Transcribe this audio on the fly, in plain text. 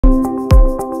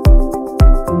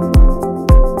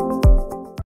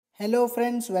Hello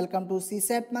friends, welcome to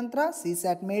CSAT Mantra,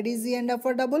 CSAT made easy and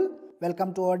affordable.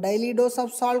 Welcome to our daily dose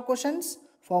of solved questions.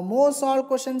 For more solved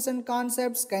questions and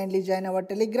concepts, kindly join our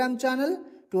Telegram channel.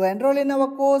 To enroll in our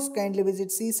course, kindly visit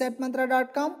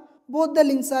csatmantra.com. Both the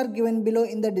links are given below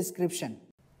in the description.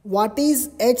 What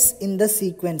is X in the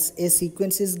sequence? A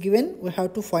sequence is given, we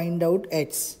have to find out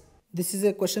X. This is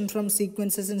a question from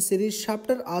Sequences and Series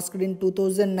chapter asked in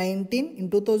 2019.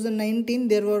 In 2019,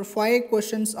 there were 5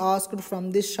 questions asked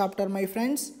from this chapter, my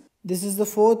friends. This is the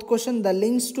 4th question. The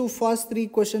links to first 3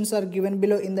 questions are given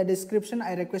below in the description.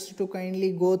 I request you to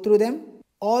kindly go through them.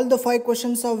 All the 5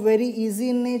 questions are very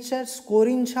easy in nature,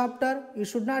 scoring chapter. You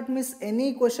should not miss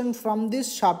any question from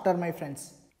this chapter, my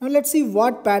friends. Now let's see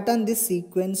what pattern this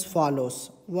sequence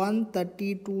follows.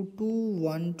 132 to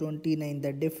 129.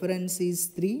 The difference is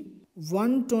 3.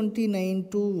 129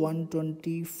 to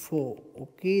 124.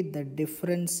 Okay, the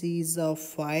difference is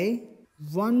 5.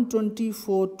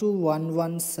 124 to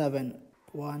 117.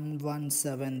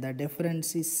 117. The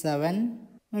difference is 7.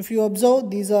 Now if you observe,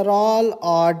 these are all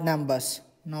odd numbers.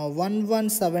 Now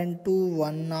 117 to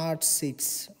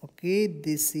 106. Okay,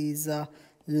 this is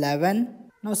 11.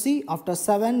 Now see, after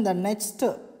 7, the next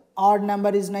odd number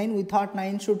is 9. We thought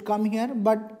 9 should come here,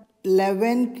 but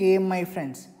 11 came, my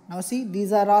friends. Now see,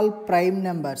 these are all prime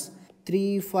numbers.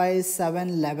 3, 5, 7,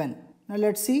 11. Now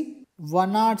let's see.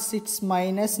 106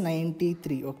 minus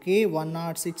 93. Okay,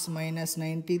 106 minus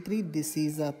 93. This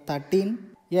is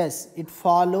 13. Yes, it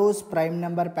follows prime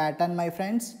number pattern, my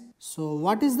friends. So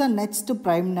what is the next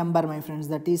prime number, my friends?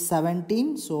 That is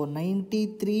 17. So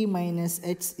 93 minus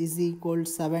X is equal to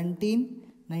 17.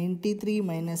 93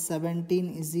 minus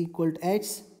 17 is equal to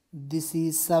X. This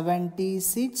is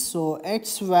 76. So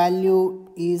X value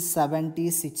is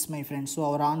 76, my friends. So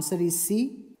our answer is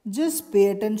C. Just pay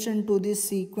attention to this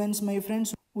sequence, my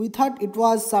friends. We thought it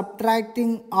was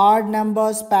subtracting odd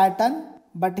numbers pattern,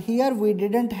 but here we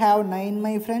didn't have 9,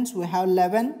 my friends. We have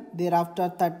 11,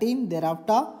 thereafter 13,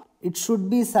 thereafter it should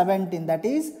be 17. That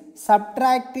is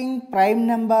subtracting prime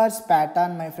numbers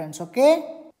pattern, my friends.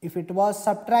 Okay. If it was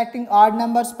subtracting odd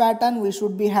numbers pattern, we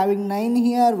should be having 9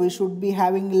 here, we should be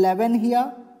having 11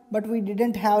 here, but we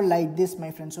didn't have like this, my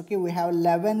friends. Okay, we have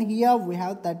 11 here, we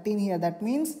have 13 here. That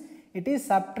means it is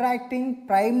subtracting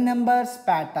prime numbers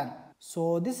pattern.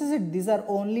 So this is it. These are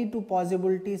only 2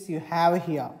 possibilities you have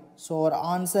here. So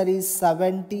our answer is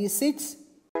 76.